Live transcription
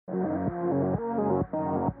Hi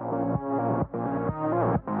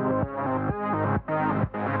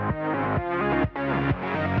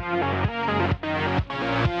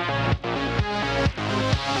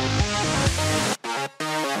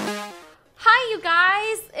you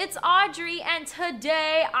guys, it's Audrey and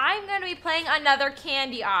today I'm going to be playing another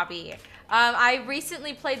candy obby. I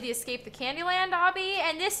recently played the Escape the Candyland obby,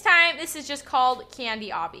 and this time this is just called Candy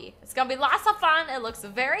Obby. It's going to be lots of fun. It looks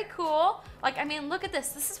very cool. Like, I mean, look at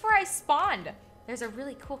this. This is where I spawned. There's a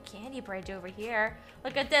really cool candy bridge over here.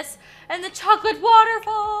 Look at this. And the chocolate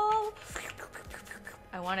waterfall.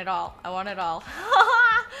 I want it all. I want it all.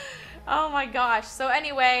 Oh my gosh. So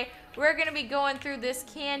anyway, we're going to be going through this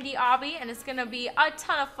candy obby, and it's going to be a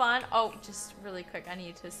ton of fun. Oh, just really quick, I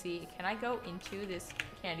need to see. Can I go into this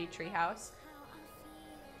candy tree house?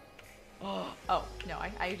 Oh, no,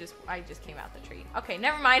 I just came out the tree. Okay,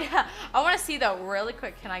 never mind. I want to see though, really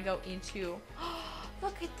quick. Can I go into...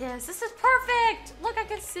 Look at this. This is perfect. Look, I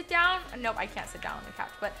can sit down. Nope, I can't sit down on the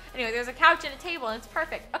couch. But anyway, there's a couch and a table, and it's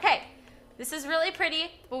perfect. Okay, this is really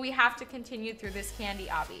pretty, but we have to continue through this candy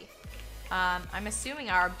obby. I'm assuming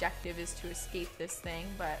our objective is to escape this thing,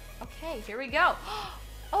 but okay, here we go.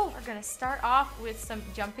 Oh, we're gonna start off with some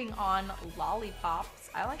jumping on lollipops.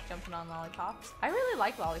 I like jumping on lollipops. I really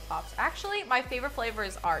like lollipops. Actually, my favorite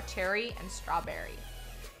flavors are cherry and strawberry.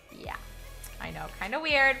 Yeah, I know, kind of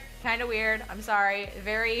weird, I'm sorry,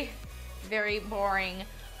 very, very boring,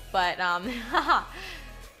 but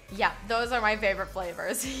yeah, those are my favorite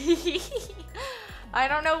flavors. I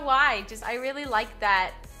don't know why, just I really like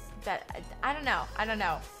that I don't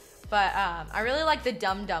know, but I really like the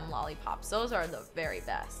Dum Dum lollipops. Those are the very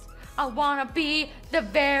best. I wanna be the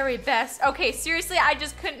very best. Okay, seriously, I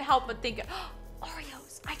just couldn't help but think,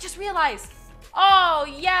 Oreos. I just realized. Oh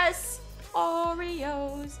yes,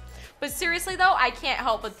 Oreos. But seriously though, I can't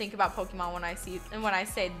help but think about Pokemon when I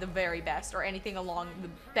say the very best or anything along the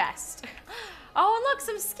best. Oh, and look,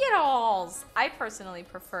 some Skittles. I personally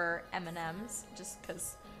prefer M&Ms just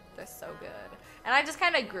because they're so good. And I just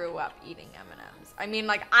kind of grew up eating M&Ms. I mean,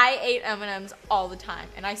 like, I ate M&Ms all the time,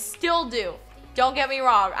 and I still do. Don't get me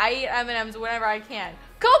wrong. I eat M&Ms whenever I can.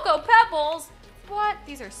 Cocoa Pebbles! What?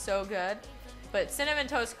 These are so good. But Cinnamon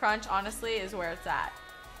Toast Crunch, honestly, is where it's at.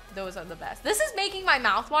 Those are the best. This is making my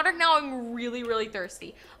mouth water. Now I'm really, really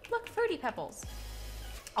thirsty. Look, Fruity Pebbles.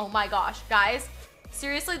 Oh my gosh, guys.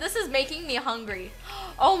 Seriously, this is making me hungry.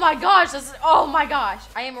 Oh my gosh, oh my gosh.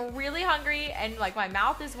 I am really hungry, and like my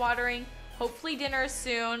mouth is watering. Hopefully dinner is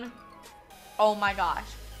soon. Oh my gosh.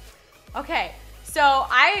 Okay, so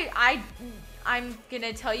I'm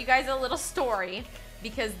gonna tell you guys a little story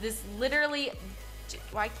because this literally,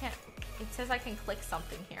 why can't, it says I can click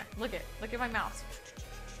something here. Look at my mouse.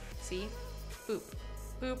 See? Boop,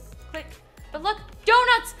 boop, click. But look,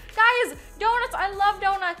 donuts, guys, donuts. I love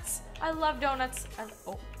donuts. I love donuts.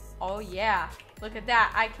 Oh yeah. Look at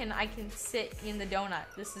that. I can sit in the donut.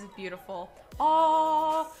 This is beautiful.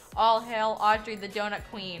 Oh, all hail Audrey, the donut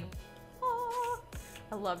queen. Oh,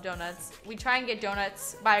 I love donuts. We try and get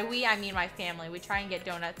donuts. By we, I mean my family. We try and get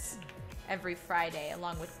donuts every Friday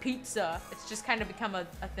along with pizza. It's just kind of become a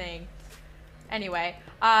thing. Anyway,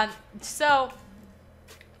 so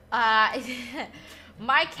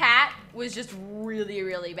my cat was just really,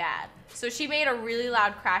 really bad. So she made a really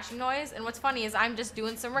loud crashing noise, and what's funny is I'm just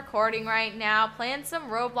doing some recording right now, playing some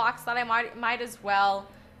Roblox, thought I might as well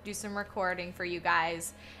do some recording for you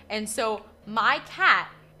guys. And so my cat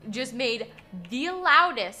just made the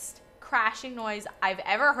loudest crashing noise I've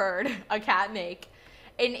ever heard a cat make.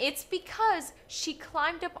 And it's because she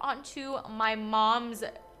climbed up onto my mom's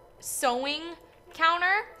sewing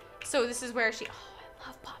counter. So this is where I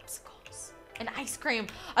love popsicles and ice cream.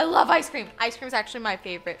 I love ice cream. Ice cream is actually my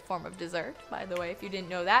favorite form of dessert, by the way, if you didn't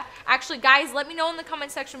know that. Actually, guys, let me know in the comment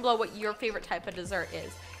section below what your favorite type of dessert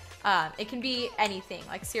is. It can be anything,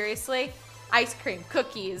 like seriously, ice cream,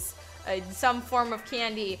 cookies, some form of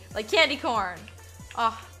candy, like candy corn.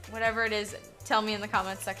 Oh, whatever it is, tell me in the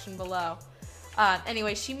comment section below.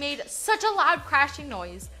 Anyway, she made such a loud crashing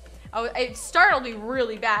noise. It startled me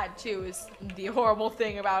really bad too, is the horrible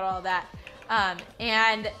thing about all that.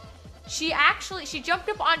 And she jumped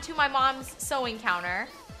up onto my mom's sewing counter,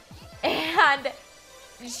 and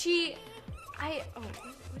what is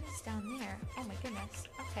down there? Oh my goodness.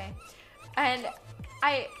 Okay. And look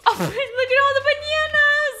at all the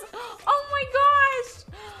bananas! Oh my gosh!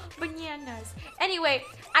 Bananas. Anyway,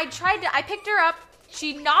 I picked her up.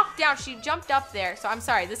 She knocked down, she jumped up there. So I'm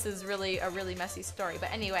sorry, this is really a really messy story. But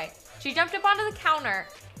anyway, she jumped up onto the counter.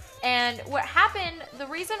 And what happened, the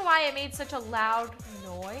reason why it made such a loud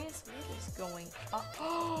noise, what is going on?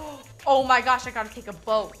 Oh my gosh, I gotta take a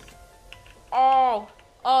boat. Oh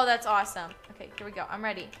Oh, that's awesome. Okay, here we go. I'm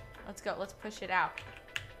ready. Let's go. Let's push it out.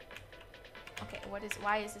 Okay,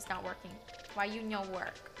 why is this not working? Why you no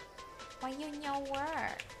work? Why you no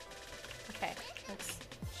work? Okay, let's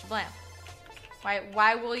shablam.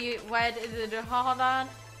 Why will you, hold on.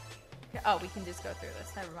 Oh, we can just go through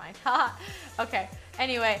this. Never mind. Okay,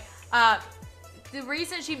 anyway, the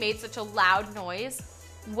reason she made such a loud noise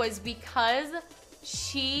was because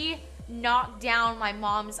she knocked down my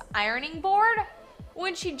mom's ironing board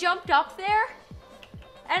when she jumped up there.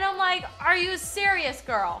 And I'm like, are you serious,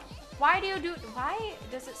 girl? Why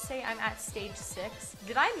does it say I'm at stage 6?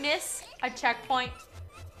 Did I miss a checkpoint?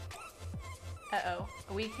 Uh-oh,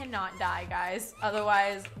 we cannot die, guys.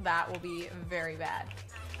 Otherwise, that will be very bad.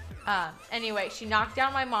 Anyway, she knocked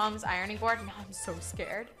down my mom's ironing board. Now I'm so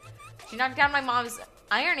scared. She knocked down my mom's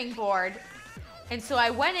ironing board. And so I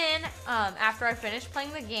went in, after I finished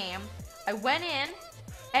playing the game, I went in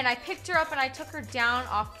and I picked her up and I took her down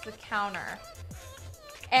off the counter.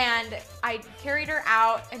 And I carried her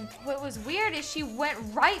out, and what was weird is she went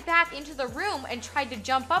right back into the room and tried to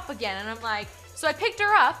jump up again. And I'm like, so I picked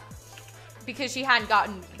her up because she hadn't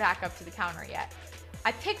gotten back up to the counter yet.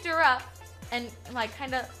 I picked her up and like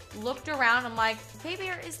kind of looked around. I'm like, baby,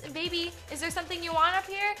 is there something you want up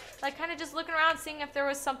here? Like kind of just looking around, seeing if there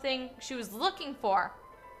was something she was looking for.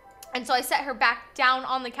 And so I set her back down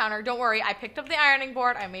on the counter. Don't worry, I picked up the ironing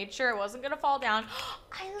board. I made sure it wasn't gonna fall down.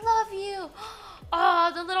 I love you.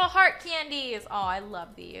 Oh, the little heart candies. Oh, I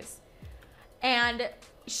love these. And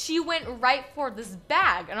she went right for this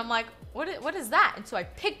bag. And I'm like, what is that? And so I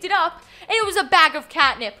picked it up, and it was a bag of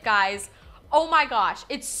catnip, guys. Oh my gosh,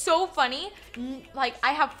 it's so funny. Like,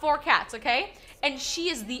 I have 4 cats, okay? And she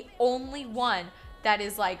is the only one that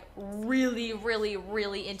is like really, really,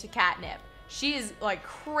 really into catnip. She is like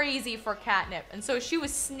crazy for catnip. And so she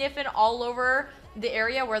was sniffing all over the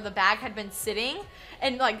area where the bag had been sitting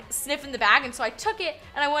and like sniffing the bag. And so I took it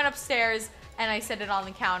and I went upstairs and I set it on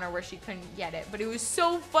the counter where she couldn't get it. But it was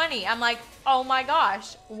so funny. I'm like, oh my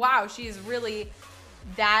gosh, wow, she's really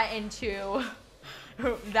that into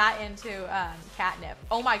catnip.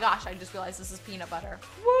 Oh my gosh, I just realized this is peanut butter.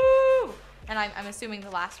 Woo! And I'm assuming the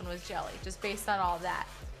last one was jelly, just based on all of that.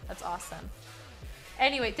 That's awesome.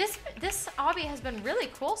 Anyway, this obby has been really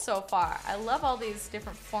cool so far. I love all these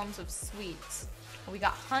different forms of sweets. We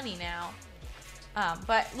got honey now.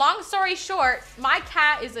 But long story short, my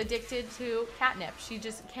cat is addicted to catnip. She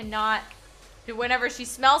just cannot, whenever she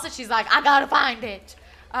smells it, she's like, I gotta find it.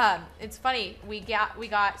 It's funny, we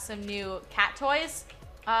got some new cat toys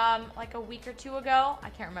like a week or 2 ago. I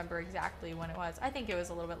can't remember exactly when it was. I think it was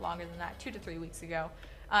a little bit longer than that, 2 to 3 weeks ago.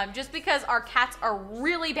 Just because our cats are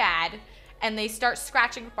really bad and they start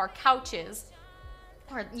scratching up our couches.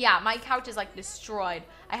 Or, yeah, my couch is like destroyed.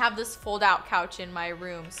 I have this fold-out couch in my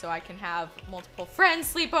room so I can have multiple friends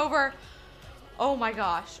sleep over. Oh my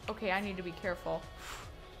gosh. Okay, I need to be careful.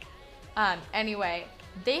 Anyway,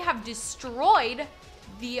 they have destroyed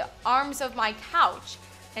the arms of my couch.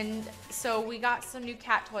 And so we got some new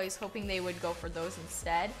cat toys hoping they would go for those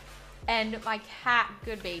instead. And my cat,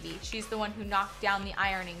 good baby, she's the one who knocked down the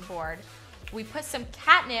ironing board. We put some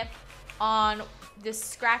catnip on this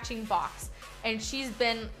scratching box, and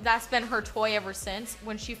that's been her toy ever since.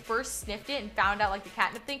 When she first sniffed it and found out like the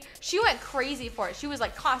catnip thing, she went crazy for it. She was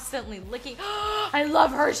like constantly licking. I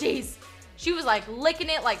love Hershey's. She was like licking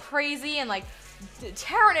it like crazy and like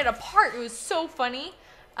tearing it apart. It was so funny.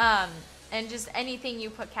 And just anything you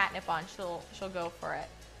put catnip on, she'll go for it.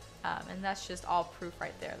 And that's just all proof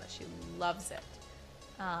right there that she loves it.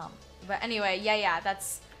 But anyway, yeah,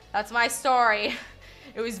 that's my story.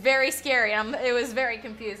 It was very scary, and it was very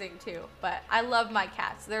confusing too. But I love my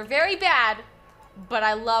cats. They're very bad, but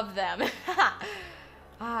I love them.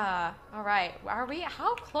 All right.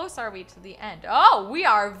 How close are we to the end? Oh, we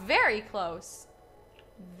are very close.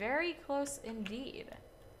 Very close indeed.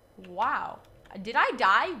 Wow. Did I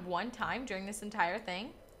die one time during this entire thing?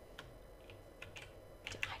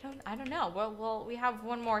 I don't know. Well, we have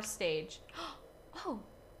one more stage. Oh,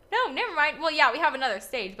 no, never mind. Well, yeah, we have another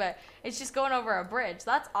stage, but it's just going over a bridge.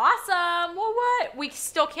 That's awesome. Well, what? We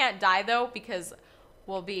still can't die, though, because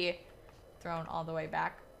we'll be thrown all the way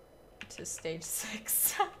back to stage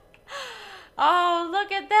 6. Oh,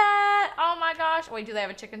 look at that. Oh, my gosh. Wait, do they have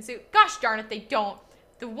a chicken suit? Gosh darn it, they don't.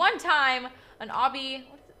 The one time an obby...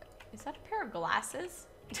 Is that a pair of glasses?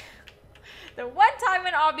 The one time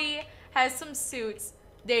an obby has some suits,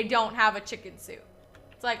 they don't have a chicken suit.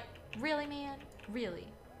 It's like, really, man? Really?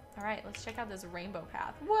 All right, let's check out this rainbow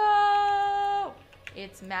path. Whoa!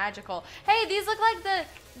 It's magical. Hey, these look like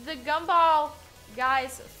the gumball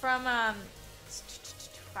guys from,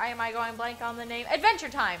 why am I going blank on the name? Adventure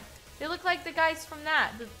Time. They look like the guys from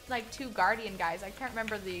that. The, like 2 Guardian guys. I can't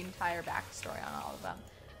remember the entire backstory on all of them.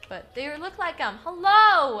 But they look like them.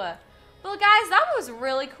 Hello! Well, guys, that was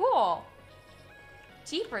really cool.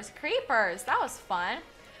 Jeepers creepers. That was fun.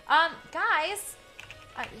 Guys,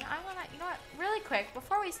 I want to, you know what, really quick,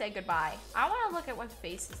 before we say goodbye, I want to look at what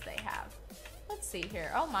faces they have. Let's see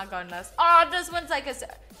here. Oh my goodness. Oh, this one's like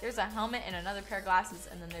there's a helmet and another pair of glasses,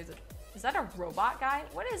 and then there's is that a robot guy?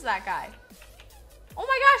 What is that guy? Oh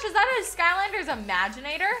my gosh, is that a Skylanders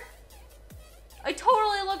Imaginator? It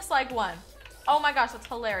totally looks like one. Oh my gosh, that's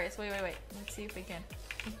hilarious. Wait. Let's see if we can.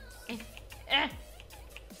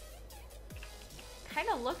 Kind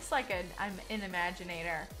of looks like an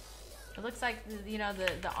Imaginator. It looks like, you know, the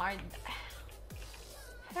I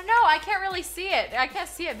don't know. I can't really see it. I can't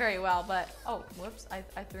see it very well, but oh, whoops!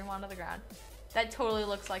 I threw him onto the ground. That totally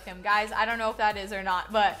looks like him, guys. I don't know if that is or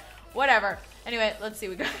not, but whatever. Anyway, let's see.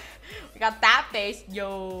 We got that face.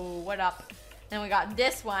 Yo, what up? Then we got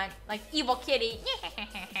this one, like evil kitty.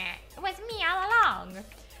 It was me all along.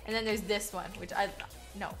 And then there's this one, which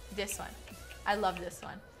this one. I love this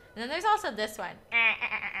one. And then there's also this one.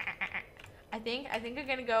 I think I'm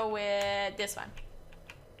gonna go with this one.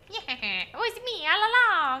 It was me all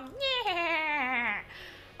along.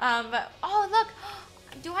 But oh look,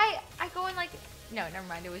 do I go in like? No, never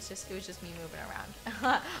mind. It was just me moving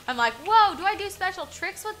around. I'm like, whoa, do I do special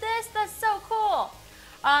tricks with this? That's so cool.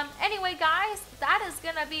 Anyway, guys, that is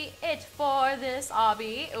gonna be it for this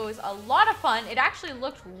obby. It was a lot of fun. It actually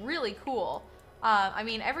looked really cool. I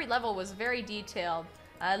mean, every level was very detailed.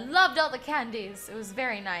 I loved all the candies. It was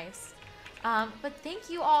very nice. But thank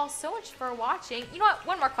you all so much for watching. You know what?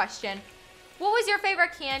 One more question. What was your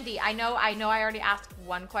favorite candy? I know I already asked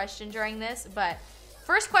one question during this, but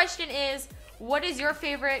first question is, what is your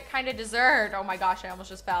favorite kind of dessert? Oh my gosh, I almost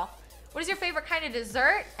just fell. What is your favorite kind of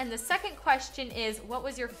dessert? And the second question is, what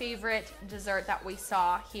was your favorite dessert that we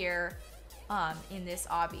saw here in this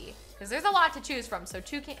obby? Because there's a lot to choose from, so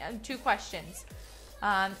two questions.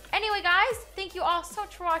 Anyway, guys, thank you all so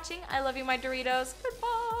much for watching. I love you, my Doritos.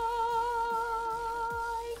 Goodbye.